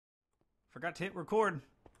Forgot to hit record.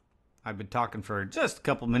 I've been talking for just a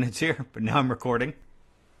couple minutes here, but now I'm recording.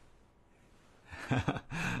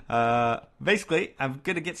 Basically, I'm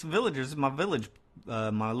gonna get some villagers in my village,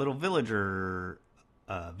 my little villager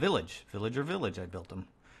village. I built them.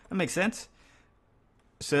 That makes sense.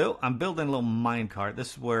 So I'm building a little minecart.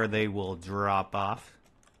 This is where they will drop off.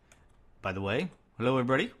 By the way, hello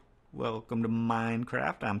everybody. Welcome to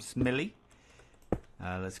Minecraft. I'm Smelly.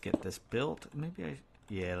 Let's get this built.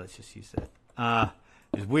 Yeah, let's just use that.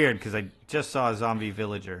 It's weird because I just saw a zombie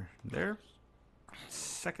villager. There,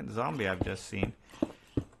 second zombie I've just seen.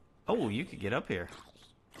 Oh, you could get up here.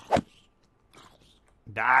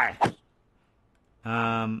 Die.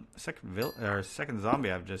 Second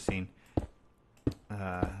zombie I've just seen.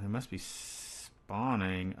 They must be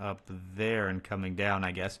spawning up there and coming down,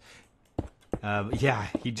 I guess. Yeah,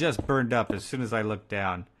 he just burned up as soon as I looked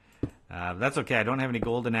down. That's okay. I don't have any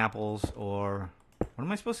golden apples or... What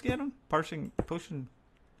am I supposed to get him? Potion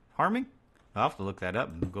harming? I'll have to look that up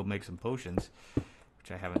and go make some potions,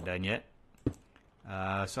 which I haven't done yet.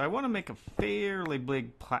 So I want to make a fairly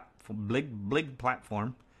big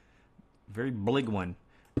platform. Very big one.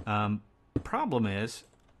 Problem is,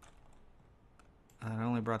 I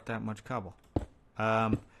only brought that much cobble.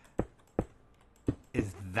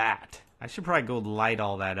 Is that... I should probably go light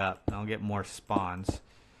all that up. And I'll get more spawns.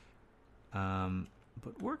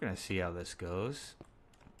 But we're going to see how this goes.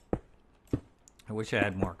 I wish I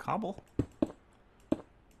had more cobble.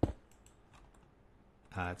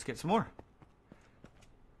 Let's get some more.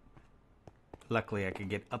 Luckily, I could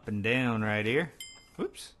get up and down right here.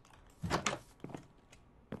 Oops.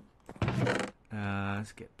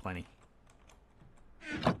 Let's get plenty.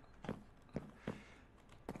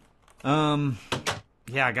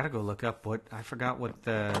 Yeah, I gotta go look up what... I forgot what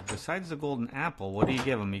the... Besides the golden apple, what do you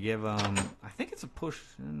give them? You give them... I think it's a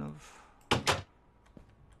potion of...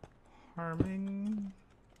 harming?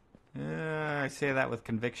 I say that with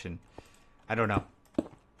conviction. I don't know.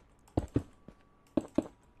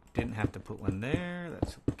 Didn't have to put one there.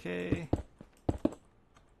 That's okay.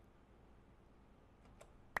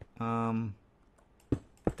 What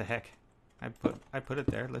the heck? I put it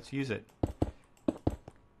there. Let's use it.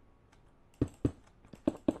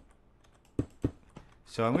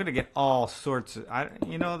 So I'm going to get all sorts of...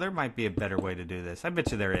 you know, there might be a better way to do this. I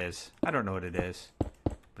bet you there is. I don't know what it is.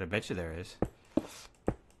 But I bet you there is.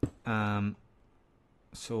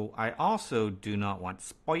 So I also do not want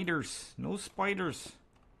spiders. No spiders.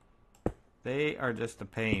 They are just a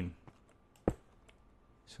pain.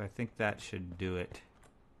 So I think that should do it.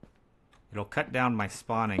 It'll cut down my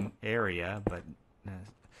spawning area, but...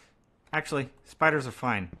 actually, spiders are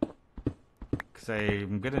fine. Because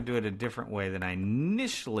I'm going to do it a different way than I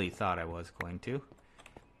initially thought I was going to.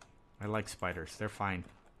 I like spiders. They're fine.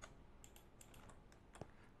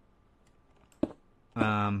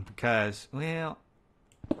 Because, well...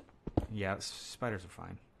 Yeah, spiders are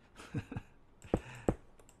fine.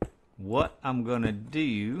 What I'm going to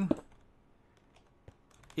do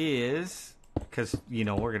is... Because, you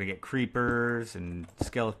know, we're going to get creepers and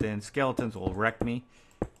skeletons. Skeletons will wreck me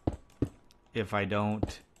if I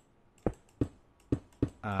don't...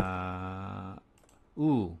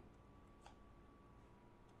 Ooh.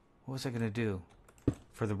 What was I going to do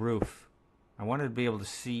for the roof? I wanted to be able to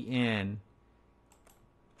see in.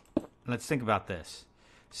 Let's think about this.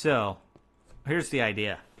 So, here's the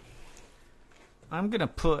idea. I'm going to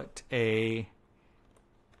put a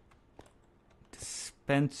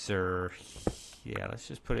dispenser. Yeah, let's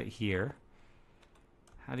just put it here.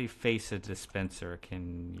 How do you face a dispenser?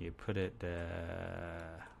 Can you put it...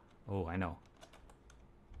 Oh, I know.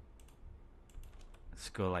 Let's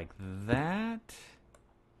go like that.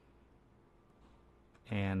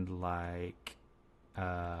 And like...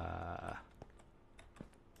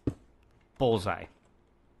 bullseye.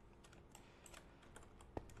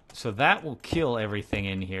 So that will kill everything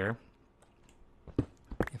in here.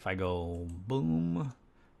 If I go boom,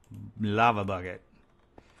 lava bucket.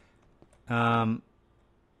 And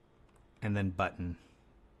then button.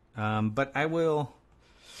 But I will...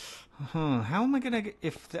 how am I going to...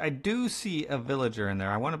 If I do see a villager in there,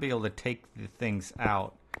 I want to be able to take the things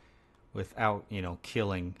out without, you know,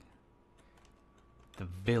 killing the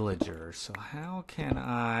villager. So how can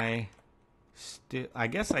I... I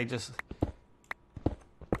guess I just...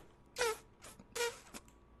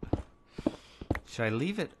 Should I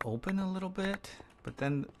leave it open a little bit? But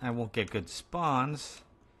then I won't get good spawns.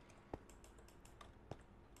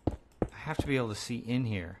 I have to be able to see in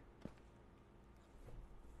here.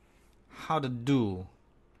 How to do...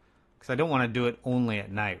 Because I don't want to do it only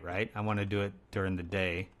at night, right? I want to do it during the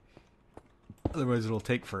day. Otherwise it'll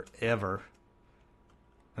take forever.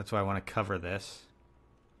 That's why I want to cover this.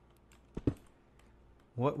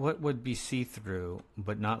 What would be see-through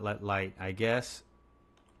but not let light? I guess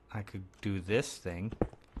I could do this thing.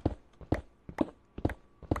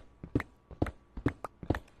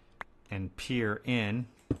 And peer in.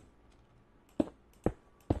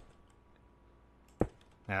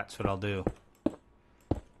 That's what I'll do.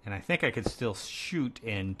 And I think I could still shoot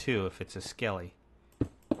in too if it's a skelly.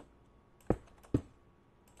 Am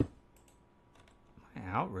I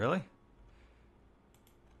out, really?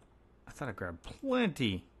 I thought I grabbed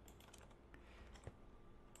plenty.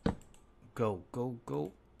 Go, go,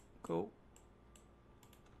 go, go.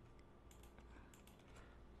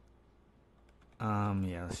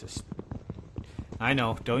 Yeah, let's just... I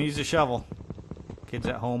know, don't use a shovel. Kids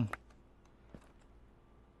at home.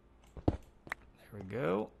 There we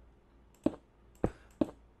go.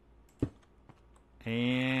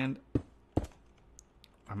 And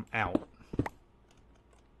I'm out.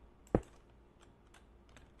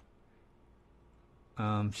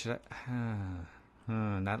 Should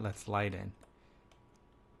I? That lets light in.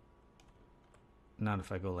 Not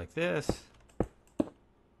if I go like this.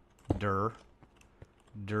 Durr.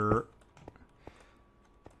 Durr.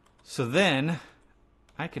 So then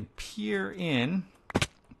I can peer in.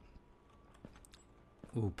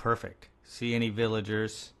 Ooh, perfect. See any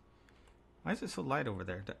villagers? Why is it so light over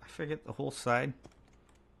there? Did I forget the whole side?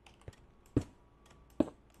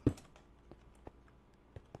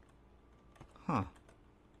 Huh.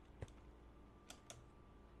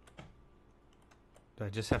 Do I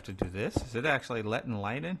just have to do this? Is it actually letting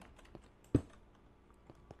light in?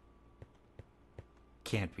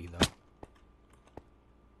 Can't be, though.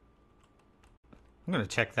 I'm going to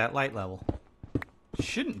check that light level.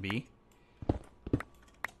 Shouldn't be.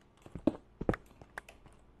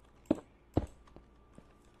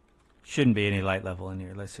 Shouldn't be any light level in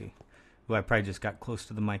here. Let's see. Ooh, I probably just got close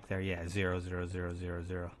to the mic there. Yeah, 0, 0, 0, 0,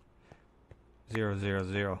 0. 0, 0,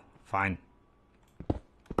 0. Fine.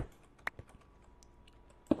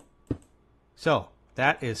 So,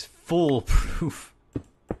 that is foolproof.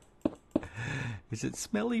 Is it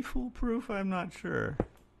smelly foolproof? I'm not sure.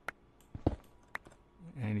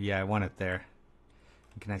 And yeah, I want it there.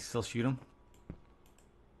 Can I still shoot him?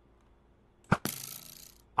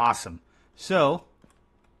 Awesome. So,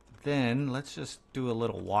 then let's just do a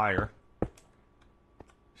little wire.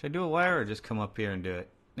 Should I do a wire or just come up here and do it?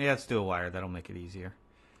 Yeah, let's do a wire. That'll make it easier.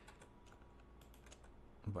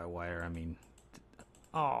 By wire, I mean...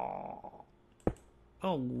 Oh.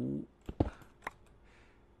 Oh.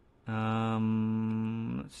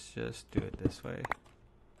 Let's just do it this way.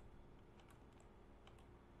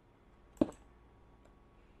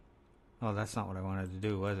 Oh, that's not what I wanted to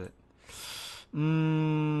do, was it?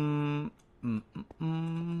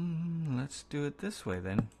 Let's do it this way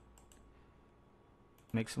then.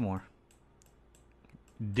 Make some more.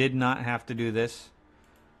 Did not have to do this.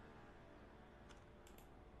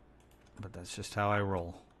 But that's just how I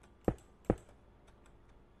roll.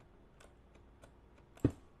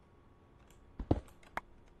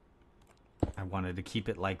 I wanted to keep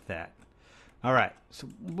it like that. Alright, so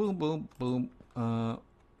boom, boom, boom.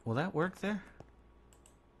 Will that work there?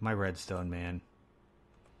 My redstone, man.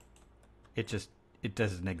 It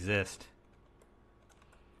doesn't exist.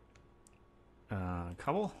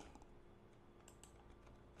 Cobble?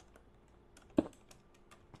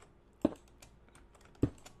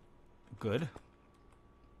 Good.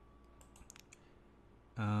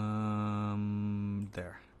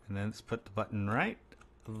 There. And then let's put the button right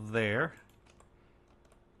there.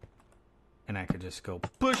 And I could just go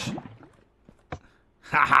push.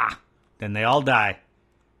 Haha! Then they all die.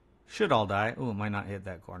 Should all die. Oh, it might not hit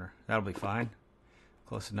that corner. That'll be fine.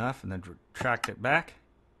 Close enough. And then retract it back.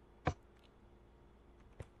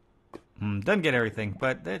 Doesn't get everything,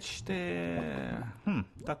 but that's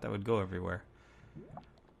thought that would go everywhere.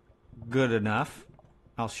 Good enough.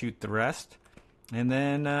 I'll shoot the rest. And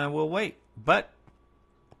then we'll wait. But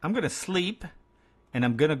I'm going to sleep. And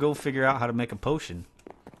I'm going to go figure out how to make a potion.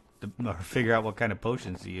 Or figure out what kind of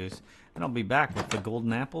potions to use. And I'll be back with the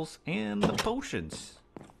golden apples and the potions.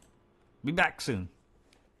 Be back soon.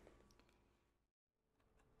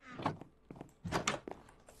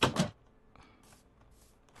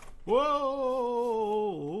 Whoa!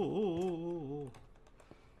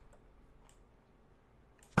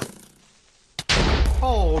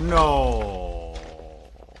 Oh no!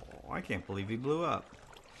 I can't believe he blew up.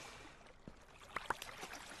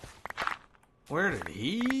 Where did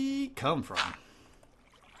he come from?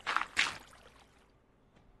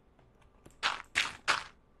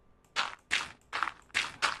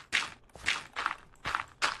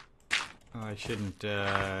 I shouldn't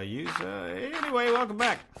use. Anyway, welcome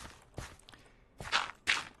back.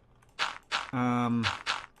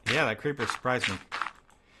 Yeah, that creeper surprised me.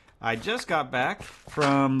 I just got back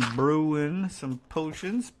from brewing some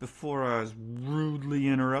potions before I was rudely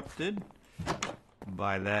interrupted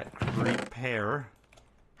by that creeper.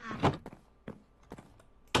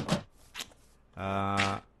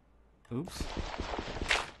 Oops.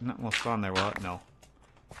 Nothing will spawn there, will it? No.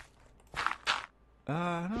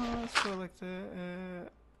 No, let's go like that.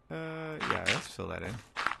 Yeah, let's fill that in.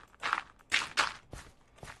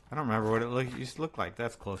 I don't remember what it used to look like.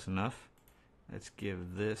 That's close enough. Let's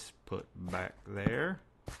give this put back there.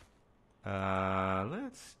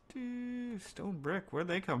 Let's do stone brick. Where'd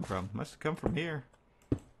they come from? Must have come from here.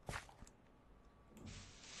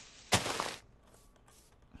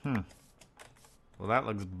 Well, that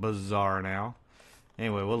looks bizarre now.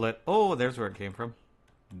 Anyway, we'll let... Oh, there's where it came from.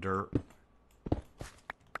 Dirt.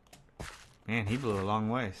 Man, he blew a long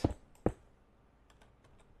ways.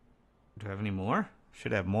 Do I have any more?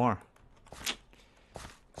 Should have more.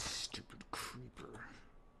 Stupid creeper.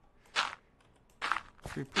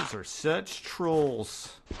 Creepers are such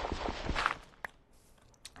trolls.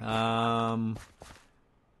 Boom.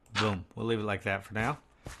 We'll leave it like that for now.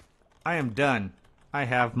 I am done. I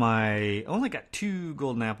have my... only got 2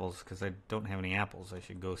 golden apples because I don't have any apples. I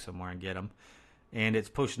should go somewhere and get them. And it's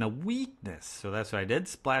potion of weakness. So that's what I did.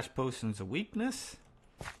 Splash potions of weakness.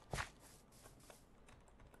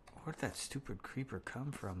 Where'd that stupid creeper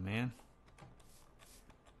come from, man?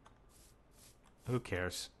 Who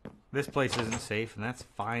cares? This place isn't safe, and that's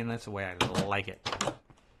fine. That's the way I like it.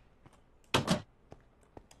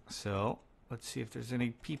 So, let's see if there's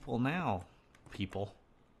any people now. People?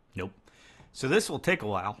 Nope. So this will take a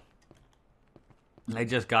while. I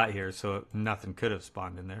just got here, so nothing could have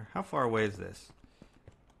spawned in there. How far away is this?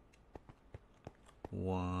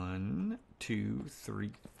 1, 2,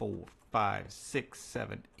 3, 4, 5, 6,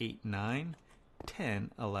 7, 8, 9,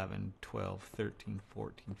 10, 11, 12, 13,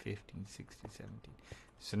 14, 15, 16, 17.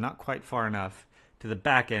 So not quite far enough. To the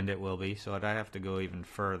back end it will be, so I'd have to go even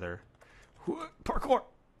further. Parkour!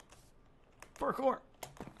 Parkour!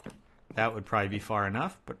 That would probably be far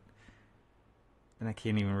enough, but then I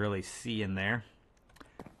can't even really see in there.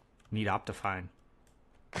 Need Optifine.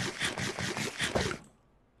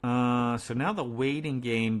 So now the waiting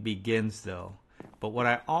game begins, though. But what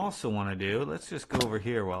I also want to do, let's just go over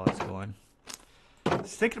here while it's going. I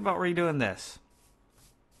was thinking about redoing this.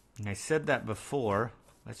 And I said that before.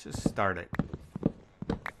 Let's just start it.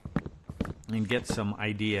 And get some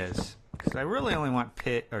ideas. Because I really only want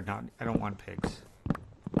I don't want pigs.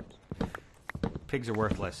 Pigs are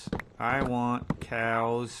worthless. I want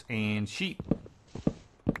cows and sheep.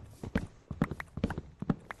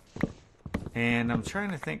 And I'm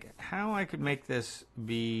trying to think how I could make this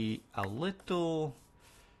be a little,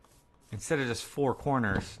 instead of just 4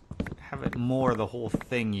 corners, have it more the whole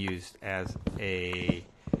thing used as a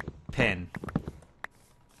pen.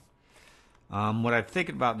 What I'm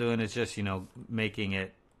thinking about doing is just, making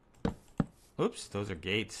it, oops, those are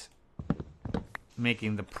gates.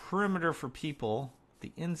 Making the perimeter for people,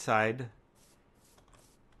 the inside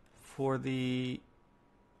for the,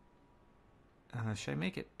 should I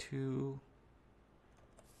make it 2?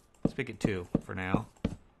 Let's make it 2 for now.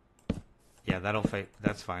 Yeah, that'll fit.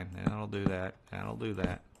 That's fine. That'll do that. That'll do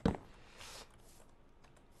that.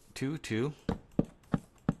 2, 2.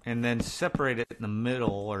 And then separate it in the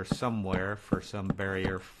middle or somewhere for some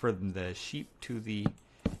barrier from the sheep to the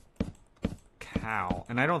cow.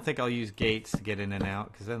 And I don't think I'll use gates to get in and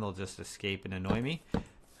out because then they'll just escape and annoy me.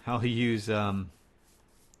 I'll use, we'll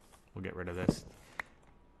get rid of this.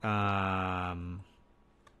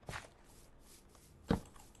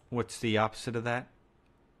 What's the opposite of that?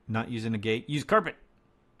 Not using a gate. Use carpet.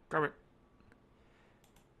 Carpet.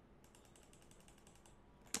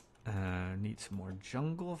 Need some more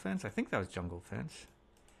jungle fence. I think that was jungle fence.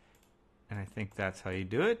 And I think that's how you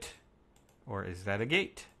do it. Or is that a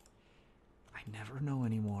gate? I never know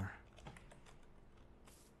anymore.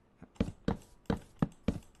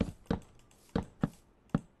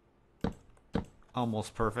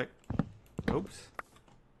 Almost perfect. Oops.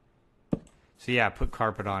 So yeah, put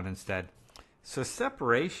carpet on instead. So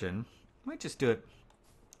separation, might just do it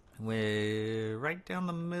right down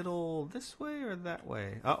the middle this way or that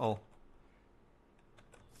way. Uh-oh.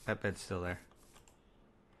 That bed's still there.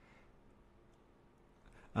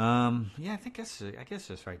 Yeah, I guess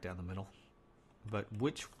just right down the middle. But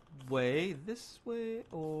which way? This way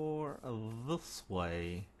or this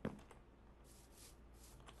way?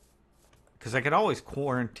 Because I could always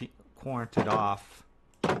quarantine it off.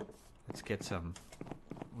 Let's get some.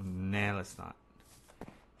 Nah, let's not.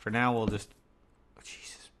 For now, we'll just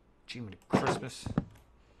Jesus. Jiminy Christmas.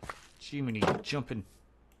 Jiminy jumping.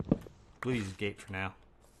 We'll use gate for now.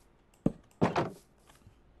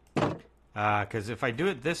 Because if I do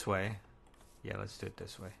it this way... Yeah, let's do it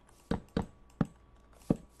this way.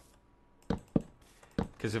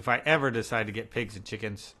 Because if I ever decide to get pigs and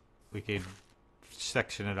chickens, we could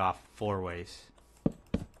section it off 4 ways.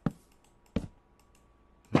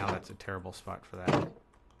 Now that's a terrible spot for that.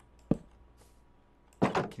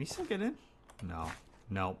 Can you still get in? No.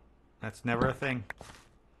 No. That's never a thing.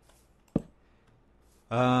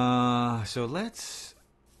 So let's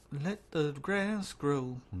let the grass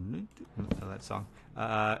grow. Oh, that song.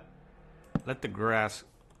 Let the grass...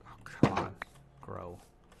 Oh, come on. Grow.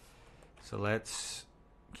 So let's...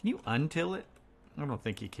 Can you untill it? I don't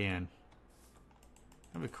think you can.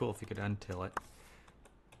 That'd be cool if you could untill it.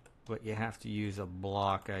 But you have to use a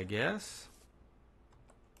block, I guess.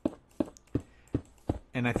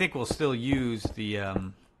 And I think we'll still use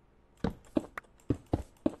the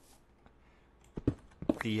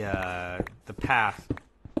path.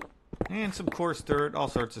 And some coarse dirt, all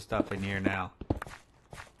sorts of stuff in here now.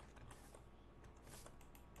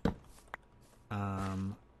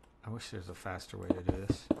 I wish there's a faster way to do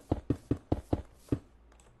this.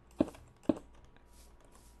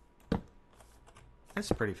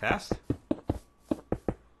 That's pretty fast.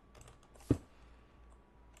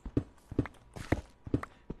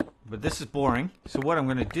 But this is boring. So what I'm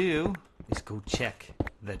going to do is go check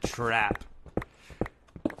the trap.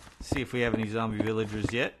 See if we have any zombie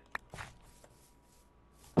villagers yet.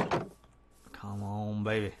 Come on,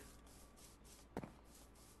 baby.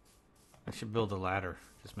 I should build a ladder.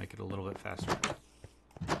 Just make it a little bit faster.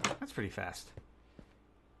 That's pretty fast.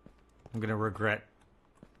 I'm going to regret.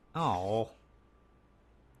 Oh.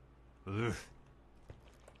 Ugh.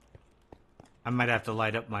 I might have to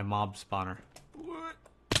light up my mob spawner. What?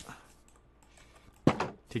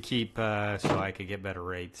 To keep, so I could get better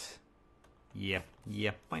rates. Yep,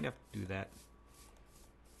 might have to do that.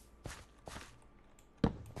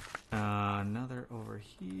 Another over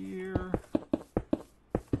here.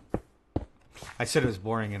 I said it was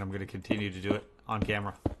boring and I'm going to continue to do it on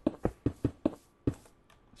camera.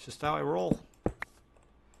 It's just how I roll.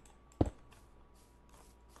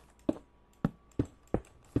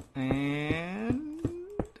 And...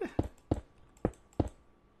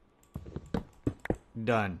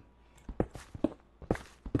 done.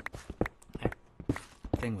 That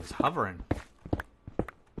thing was hovering.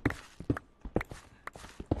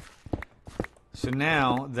 So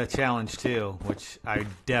now the challenge too, which I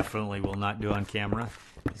definitely will not do on camera,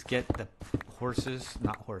 is get the horses,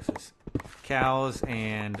 not horses, cows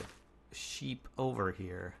and sheep over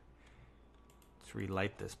here. Let's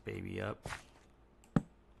relight this baby up.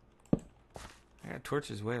 I got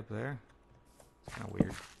torches way up there. It's kind of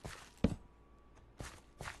weird.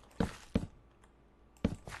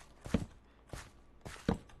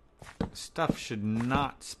 Stuff should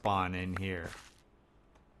not spawn in here.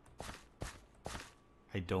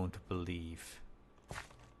 I don't believe.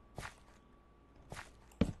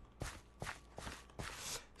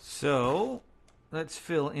 So, let's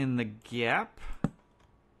fill in the gap.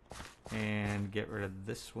 And get rid of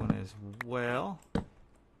this one as well.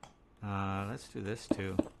 Let's do this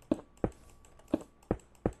too.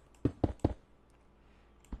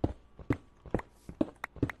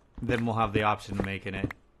 Then we'll have the option of making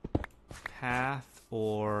it path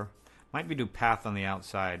or... Might be do path on the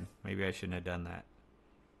outside. Maybe I shouldn't have done that.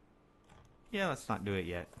 Yeah, let's not do it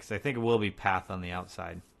yet, because I think it will be path on the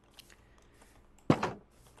outside.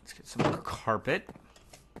 Let's get some carpet.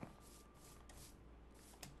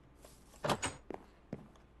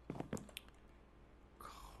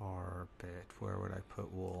 Carpet. Where would I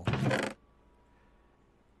put wool?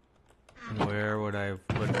 Where would I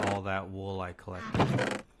put all that wool I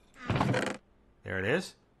collected? There it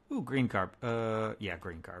is. Ooh, green carpet. Yeah,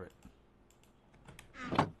 green carpet.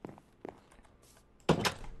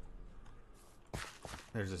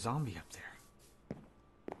 There's a zombie up there.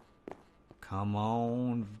 Come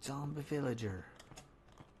on, zombie villager.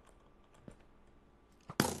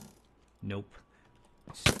 Nope.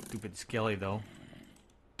 Stupid skelly, though.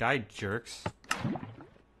 Die, jerks.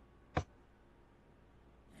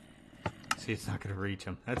 See, it's not going to reach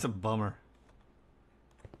him. That's a bummer.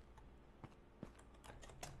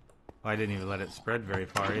 I didn't even let it spread very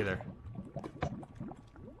far, either.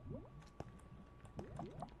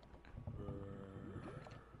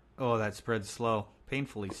 Oh, that spreads slow.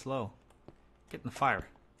 Painfully slow. Get in the fire.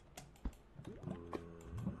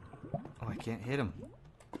 Oh, I can't hit him.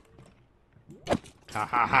 Ha ha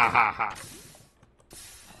ha ha ha.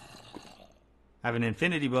 I have an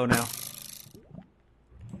infinity bow now.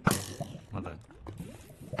 Well,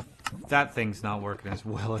 that thing's not working as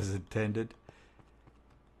well as intended.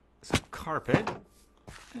 So carpet.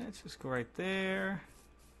 Let's just go right there.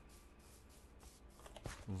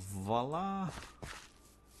 Voila.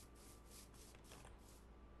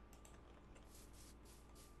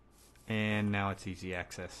 And now it's easy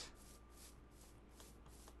access.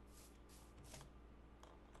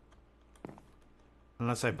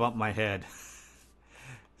 Unless I bump my head.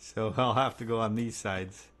 So I'll have to go on these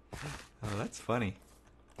sides. Oh, that's funny.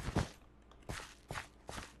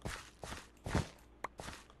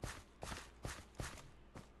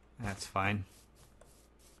 That's fine.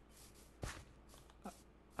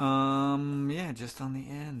 Yeah, just on the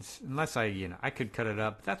ends. Unless I could cut it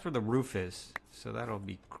up. That's where the roof is. So that'll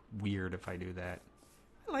be weird if I do that.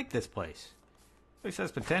 I like this place. This place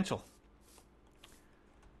has potential.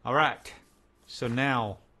 All right. So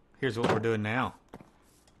now, here's what we're doing now.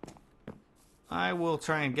 I will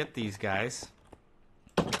try and get these guys.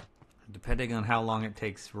 Depending on how long it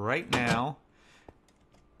takes right now.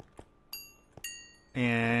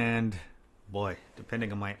 And, boy,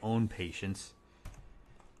 depending on my own patience,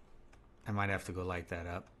 I might have to go light that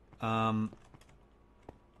up.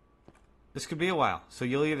 This could be a while. So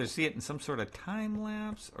you'll either see it in some sort of time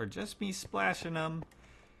lapse or just me splashing them,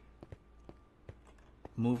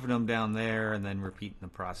 moving them down there, and then repeating the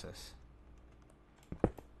process.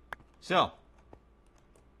 So,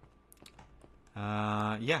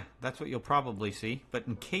 yeah, that's what you'll probably see. But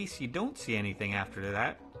in case you don't see anything after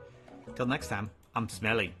that, till next time, I'm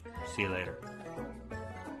Smelly. See you later.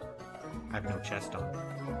 I have no chest on.